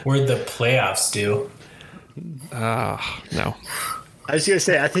 Where'd the playoffs do? No. I was gonna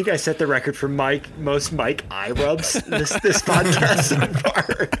say, I think I set the record for most Mike eye rubs this podcast so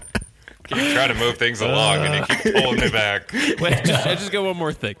far. Keep trying to move things along, and you keep pulling me back. Wait, I just got one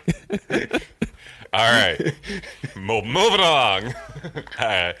more thing. All right, move it along. All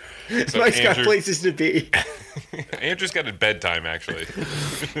right. So Mike's got places to be. Andrew's got a bedtime, actually.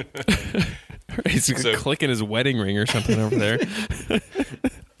 He's clicking his wedding ring or something over there.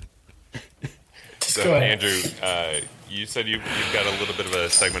 So, Go ahead. Andrew, you said you've got a little bit of a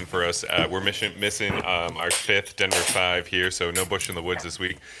segment for us. We're missing our 5th Denver 5 here, so no Bush in the Woods this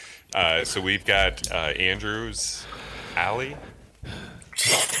week. So we've got Andrew's Alley.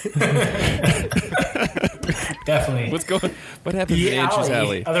 Definitely. What happened to Andrew's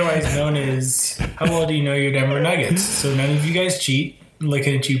Alley? Otherwise known as how well do you know your Denver Nuggets? So none of you guys cheat. I'm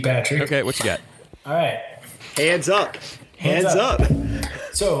looking at you, Patrick. Okay, what you got? All right. Hands up. Hands up.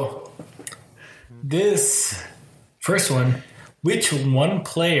 So this first one, which one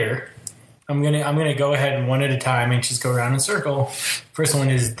player? I'm gonna go ahead and one at a time and just go around in a circle. First one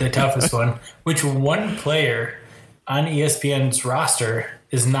is the toughest one. Which one player on ESPN's roster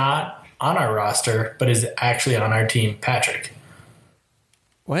is not on our roster, but is actually on our team? Patrick.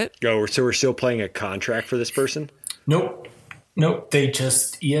 What? Go. So we're still playing a contract for this person? Nope. They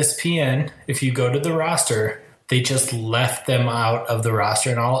just ESPN. If you go to the roster, they just left them out of the roster,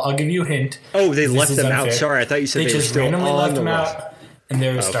 and I'll give you a hint. Oh, they This left is them out. unfair. Sorry, I thought you said They they were just still randomly on left the them roster. out, and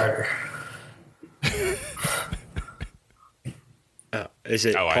they're a starter. Is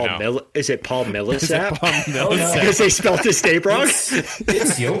it Oh, I know. Is it Paul Millsap? No, Because they spelled his name wrong.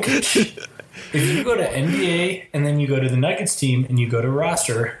 it's Jokic. If you go to NBA and then you go to the Nuggets team and you go to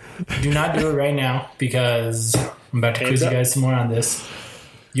roster, do not do it right now because I'm about to quiz you up. guys some more on this.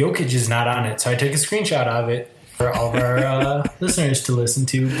 Jokic is not on it, so I took a screenshot of it for all of our listeners to listen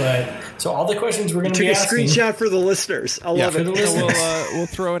to. But so all the questions we're going to Took be a asking. screenshot for the listeners. I love for the it. listeners. We'll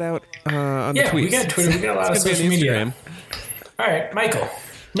throw it out on the Yeah, tweets. we got Twitter. We got a lot of It's gonna be social on media. Instagram. All right, Michael.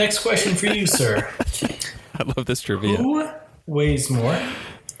 Next question for you, sir. I love this trivia. Who weighs more,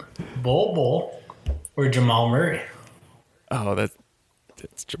 Bol or Jamal Murray? Oh, that's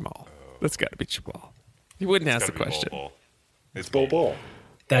Jamal. That's got to be Jamal. You wouldn't ask the Gotta be question. Bol. It's Bol Bol.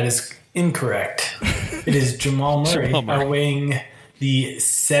 That is incorrect. It is Jamal Murray, Jamal Murray. outweighing the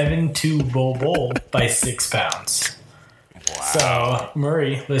 7'2" Bol by 6 pounds. Wow. So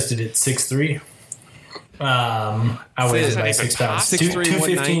Murray listed at 6'3". Outweighs Is it that by even 6 pounds. possible? 6'3",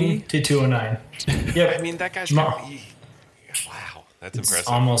 215 to 209. Yep. I mean, that guy's Jamal. got, wow, that's It's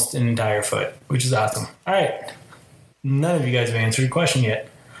impressive. almost an entire foot, which is awesome. All right. None of you guys have answered a question yet.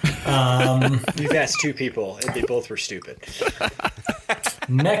 You've asked 2 people, and they both were stupid.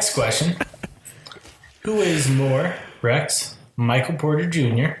 Next question. Who weighs more, Rex, Michael Porter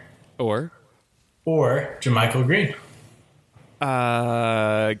Jr., Or Jermichael Green?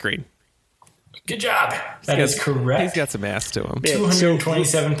 Green. Good job. That is correct. He's got some ass to him. Yeah,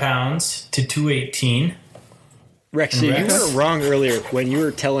 227 pounds to 218. Rex, so you Rex? were wrong earlier when you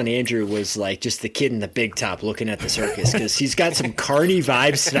were telling Andrew was like just the kid in the big top looking at the circus because he's got some carny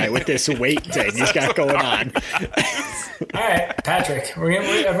vibes tonight with this weight thing he's got going on. All right, Patrick.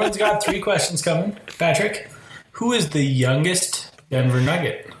 Everyone's got 3 questions coming. Patrick, who is the youngest Denver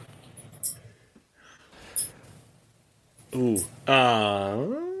Nugget?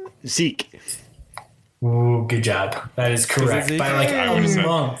 Zeke. Ooh, good job. That is correct. Zeke? By like I would've a said-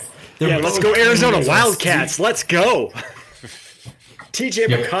 month. Yeah, let's go Arizona Wildcats. Let's go. TJ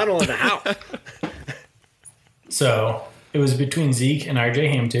Yep. McConnell in the house. So it was between Zeke and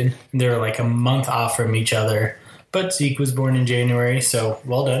RJ Hampton. They were like a month off from each other. But Zeke was born in January, so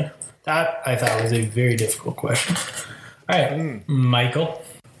well done. That I thought was a very difficult question. All right, Michael.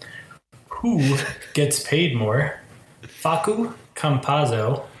 Who gets paid more? Facu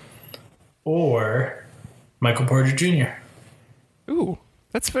Campazzo or Michael Porter Jr.? Ooh,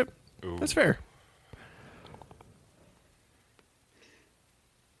 that's fair. That's fair.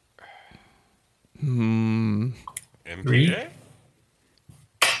 MPJ?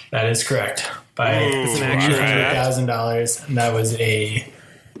 That is correct. By an actual $100,000. And that was a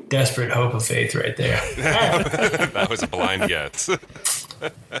desperate hope of faith right there. That was a blind guess.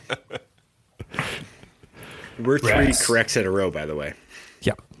 We're 3 Rex. corrects in a row, by the way.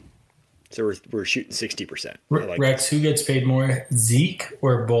 Yeah. So we're shooting 60%. I like Rex, who gets paid more, Zeke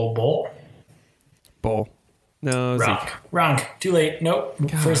or Bull Bull? Bull. No, Wrong. Zeke. Wrong. Too late. Nope.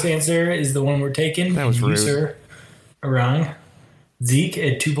 First answer is the one we're taking. That was You, rude. sir, are wrong. Zeke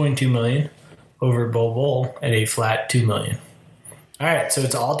at $2.2 million over Bull Bull at a flat $2 million. All right, so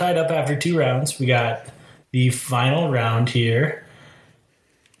it's all tied up after 2 rounds. We got the final round here.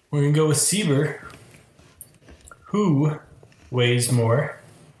 We're gonna go with Sieber. Who weighs more,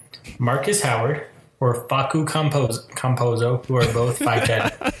 Marcus Howard or Facu Campozo, who are both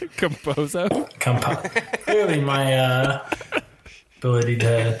 5'10"? Composo. Clearly, my ability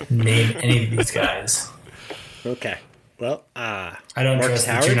to name any of these guys. Okay. Well, I don't Marcus trust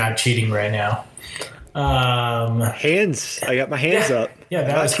that you're Howard? not cheating right now. hands. I got my hands up. Yeah,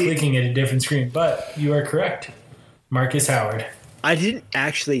 that was clicking at a different screen, but you are correct. Marcus Howard. I didn't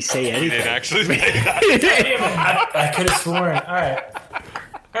actually say He anything. didn't actually say that. I could have sworn. All right.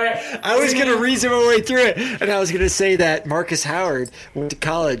 I was going to reason my way through it, and I was going to say that Marcus Howard went to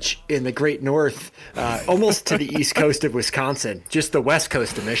college in the Great North, almost to the east coast of Wisconsin, just the west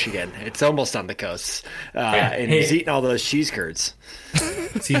coast of Michigan. It's almost on the coast. And he's eating all those cheese curds.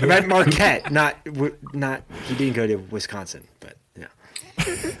 I meant Marquette, not. He didn't go to Wisconsin, but yeah.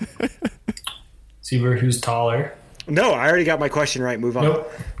 Sieber, who's taller? No, I already got my question right. Move on.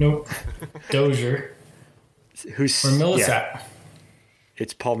 Nope. Dozier Who's or Millsap? Yeah,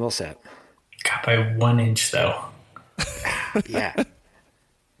 it's Paul Millsap. Got by 1 inch though. Yeah, All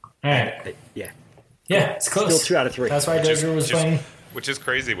right. yeah. Yeah, it's close. Still 2 out of 3. That's why Dozier was playing. Which is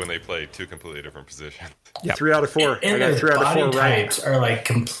crazy when they play two completely different positions. 3 out of 4. I And got their 3 out of 4 body right. types are like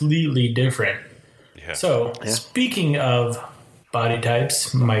completely different. Yeah. So, speaking of body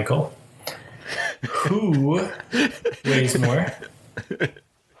types, Michael, who weighs more?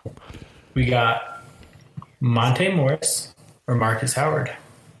 We got Monte Morris or Marcus Howard.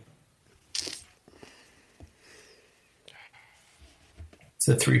 It's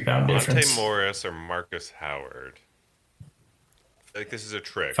a 3-pound difference. Monte Morris or Marcus Howard? I feel like this is a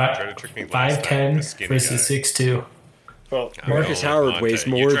trick. Fi- You tried to trick me last time. 5'10" The skinny versus guy. 6'2". Well, I don't Marcus know, Howard Monte. weighs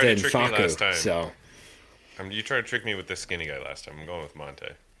You more tried to than trick me last time. Facu, so You tried to trick me with the skinny guy last time. I'm going with Monte.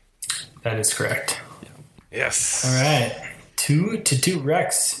 That is correct. Yes. All right. 2-2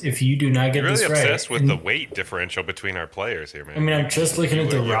 Rex. If you do not get You're really this right. obsessed with the weight differential between our players here, man. I mean, I'm just looking at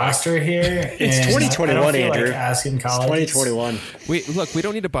the roster here. It's and 2021, I don't feel Andrew. Like asking it's colleges. 2021. We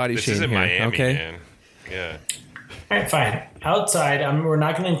don't need a body this shame isn't here, Miami, okay? man. Yeah. All right, fine. Outside, we're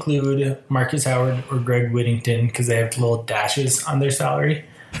not going to include Marcus Howard or Greg Whittington because they have little dashes on their salary.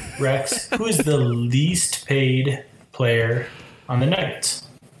 Rex, who is the least paid player on the Nuggets?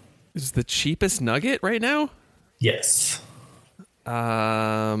 Is the cheapest nugget right now? Yes.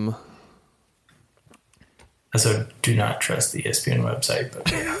 Um, So do not trust the ESPN website, but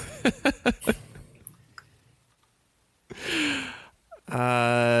yeah.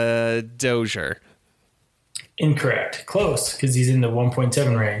 Dozier. Incorrect. Close, because he's in the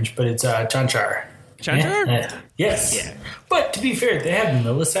 1.7 range, but it's Chanchar. Chanchar? Yes. Yeah. But to be fair, they have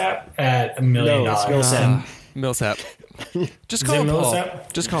Millsap at $1 million. No, it's Millsap. Millsap. Just Is call it him Paul.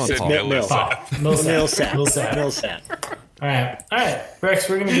 Millsap? Just call him Said Paul. Millsap. Millsap. Millsap. Millsap. All right. Rex,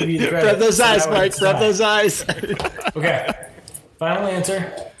 we're going to give you the credit. Rub those So eyes, that way Mike. it's Rub tied. those eyes. Okay. Final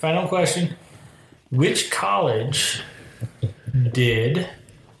answer. Final question. Which college did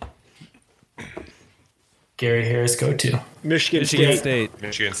Gary Harris go to? Michigan Michigan State. State.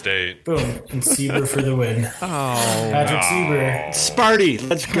 Michigan State. Boom. And Sieber for the win. Oh, Patrick Sieber. Sparty,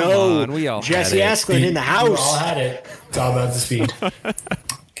 let's go. on, we all Jesse had it. Asklin in the You all house. had it. It's all about the speed.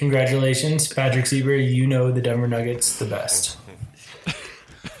 Congratulations, Patrick Sieber. You know the Denver Nuggets the best.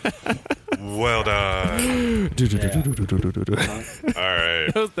 Well done. All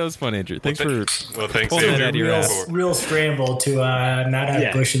right. That was fun, Andrew. Thanks for thanks, pulling that out Andrew. of your real, ass. real scramble to not have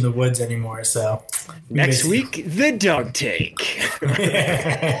Yeah. Bush in the woods anymore. So Next week, the dunk tank.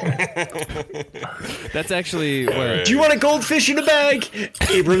 That's actually what. Do you want a goldfish in a bag?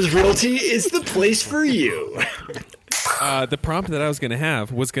 Abrams Realty is the place for you. The prompt that I was going to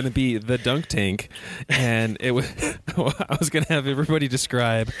have was going to be the dunk tank, and it was I was going to have everybody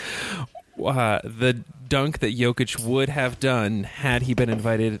describe the dunk that Jokic would have done had he been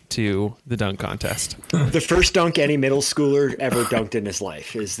invited to the dunk contest. The first dunk any middle schooler ever dunked in his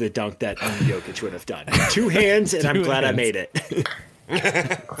life is the dunk that Jokic would have done. 2 hands, and I'm Two glad I hands. made it.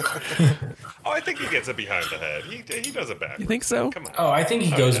 Oh, I think he gets it behind the head. He does it back. You think so? Come on. Oh, I think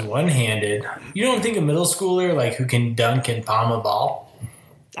he goes one-handed. You don't think a middle schooler like who can dunk and palm a ball?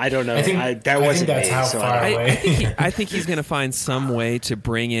 I don't know. I think that wasn't that's me, how so far I don't- away. I think he's going to find some way to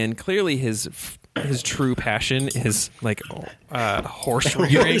bring in. Clearly, his true passion is like horse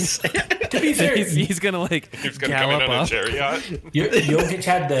rearing. To be fair, He's going to like He's going to come in gallop on a up. chariot. Jokic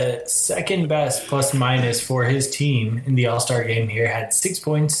had the second best plus minus for his team in the All-Star game here. Had 6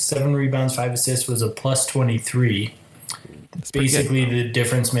 points, 7 rebounds, 5 assists, was a plus 23. Basically the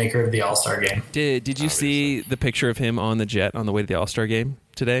difference maker of the All-Star game. Did you see the picture of him on the jet on the way to the All-Star game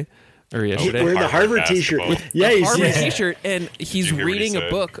today or yesterday? Wearing the Harvard Harvard t-shirt. basketball. Yeah, he's Harvard t-shirt, and he's Did you hear what he reading a said?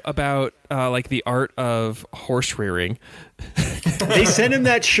 book about like the art of horse rearing. They sent him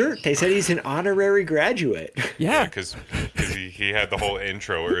that shirt. They said he's an honorary graduate. Yeah, Because he had the whole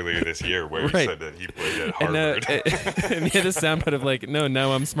intro earlier this year where he Right. said that he played at and, Harvard. and he had a soundbite of like, no,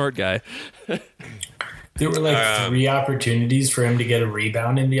 now I'm smart guy. There were like 3 opportunities for him to get a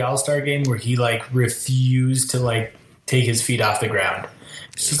rebound in the All-Star game where he like refused to like take his feet off the ground.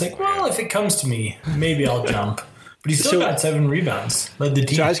 It's just like, well, if it comes to me, maybe I'll jump. But he still So- got 7 rebounds. Led the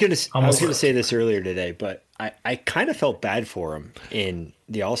team. So I was gonna Almost. say this earlier today, but I kind of felt bad for him in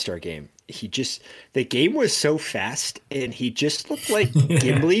the All-Star game. The game was so fast, and he just looked like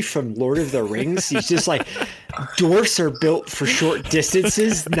Gimli from Lord of the Rings. He's just like, dwarfs are built for short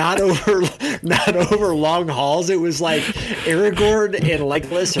distances, not over long hauls. It was like Aragorn and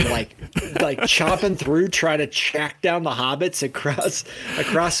Legolas are like chopping through, trying to track down the hobbits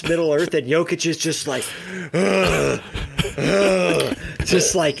across Middle Earth, and Jokic is just like,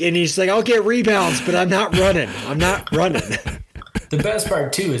 just like, and he's like, I'll get rebounds, but I'm not running. The best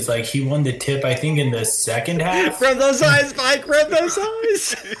part too is like he won the tip, I think, in the second half. Rub those eyes, Mike. Rub those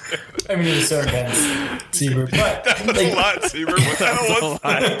eyes. I mean, it was so intense, Seaver. But That's a lot, Seaver. What the hell was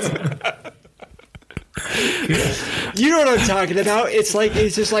that? You know what I'm talking about? It's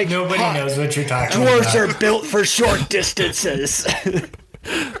just like nobody knows what you're talking Dwarves about. are built for short distances.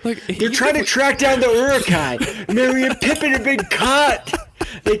 Like They're trying to track down the Urukai. Marion Pippin have been caught.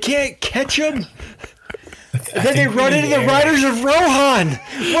 They can't catch them. And then they run into the Riders of Rohan.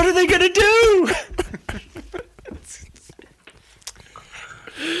 What are they going to do?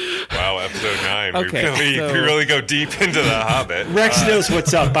 Wow, episode 9. Okay, We really go deep into the Hobbit. Rex knows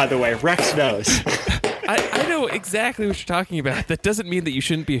what's up, by the way. Rex knows. I know exactly what you're talking about. That doesn't mean that you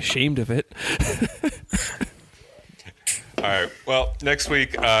shouldn't be ashamed of it. All right. Well, next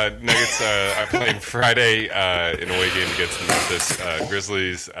week, Nuggets are playing Friday in a away game against the Memphis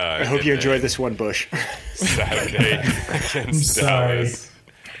Grizzlies. I hope you enjoyed this one, Bush. Saturday against sorry. Dallas.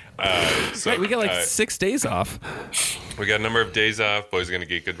 So, Right, we got like 6 days off. we got a number of days off. Boys are going to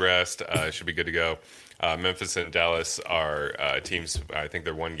get good rest. Should be good to go. Memphis and Dallas are teams. I think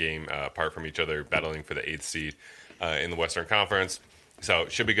they're 1 game apart from each other, battling for the 8th seed in the Western Conference. So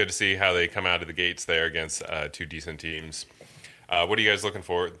it should be good to see how they come out of the gates there against 2 decent teams. What are you guys looking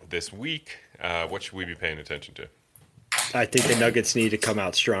for this week? What should we be paying attention to? I think the Nuggets need to come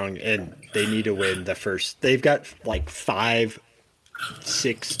out strong, and they need to win the first. They've got like 5,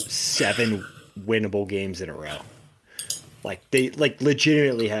 6, 7 winnable games in a row. Like they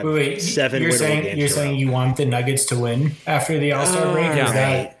legitimately have Wait, 7 you're winnable saying games. you're in a row. saying you want the Nuggets to win after the All-Star break?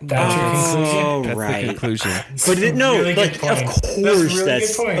 yeah. Is that's your conclusion? Oh, That's right. the conclusion. But no, Really good like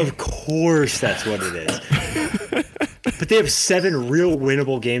point. of course that's what it is. But they have 7 real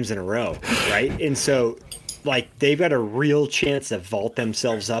winnable games in a row, right? And so, like, they've got a real chance to vault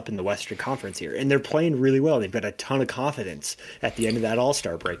themselves up in the Western Conference here, and they're playing really well. They've got a ton of confidence at the end of that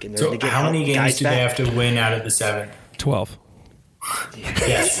All-Star break, and they're So going to get how many games guys do they back. have to win out of the 7? 12.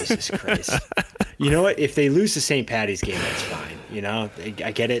 Yes. Jesus Christ! You know what? If they lose the St. Patty's game, that's fine. You know,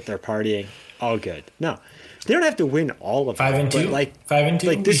 I get it. They're partying, all good. No, they don't have to win all of them. 5-2, like 5-2.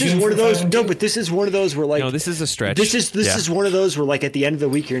 Like this is one of those. No, but this is one of those where like No, this is a stretch. This Yeah. is one of those where like at the end of the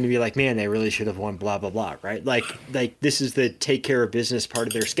week you're going to be like, man, they really should have won. Blah blah blah. Right? Like this is the take care of business part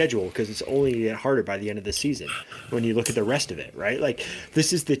of their schedule because it's only going to get harder by the end of the season when you look at the rest of it. Right? Like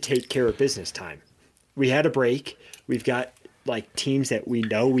this is the take care of business time. We had a break. We've got like teams that we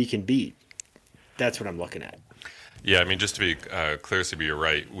know we can beat. That's what I'm looking at. Yeah, I mean, just to be clear, CB, you're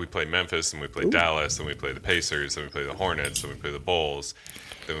right. We play Memphis, and we play Dallas, and we play the Pacers, and we play the Hornets, and we play the Bulls,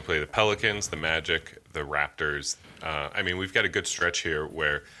 then we play the Pelicans, the Magic, the Raptors. I mean, we've got a good stretch here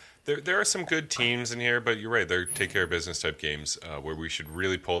where there are some good teams in here, but you're right. They're take care of business type games where we should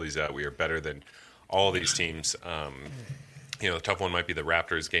really pull these out. We are better than all these teams. The tough one might be the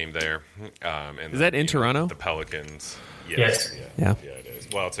Raptors game there. And Is that in Toronto? The Pelicans. Yes. Yeah. Yeah, it is.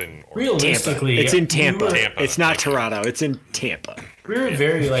 Well, it's in Realistically, It's in Tampa. Tampa. It's not Toronto. It's in Tampa. we're a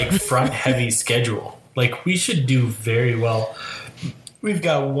very like front heavy schedule. Like we should do very well. We've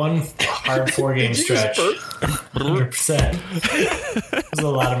got one hard 4-game stretch. 100%. There's a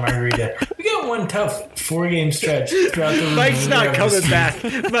lot of margarita. We got one tough 4-game stretch throughout the Mike's not remainder of coming the back.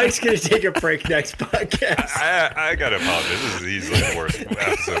 Mike's going to take a break next podcast. I gotta apologize. This is easily the worst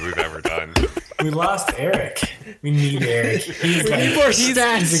episode we've ever done. We lost Eric. We need Eric. He's We need like more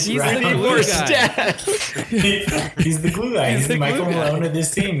stats. he's the We ground need glue more guy. stats. he's the glue guy. He's the the Michael glue guy. Malone of this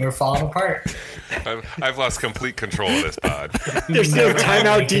team. We're falling apart. I've lost complete control of this pod. There's no Never had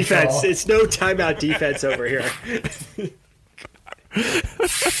timeout any defense. control. It's no timeout defense over here.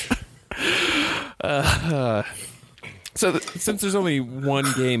 So since there's only one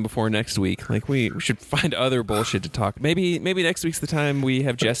game before next week, like we should find other bullshit to talk. Maybe next week's the time we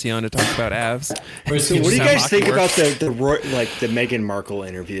have Jesse on to talk about Avs. So what do you How guys hockey think about works. the Meghan Markle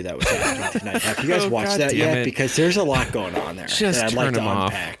interview that was happening tonight? Have you guys Oh, watched God that damn yet? it. Because there's a lot going on there Just that I'd turn like to them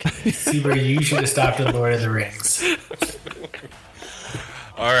off. unpack. Seaver, you should have stopped at Lord of the Rings.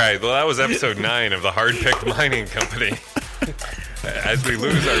 All right, well, that was episode 9 of the Hard Picked Mining Company. As we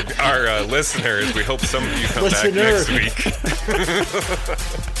lose our listeners, we hope some of you come back next week.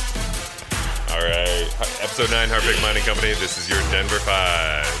 All right, episode 9, Hard Picked Mining Company. This is your Denver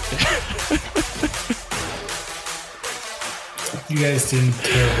 5. You guys did a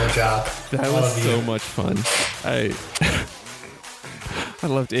terrible job. That All was of so you. much fun. I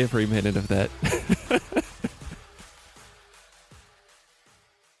loved every minute of that.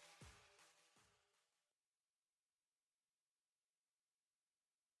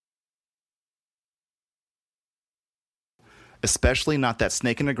 Especially not that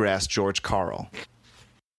snake in the grass, George Carl.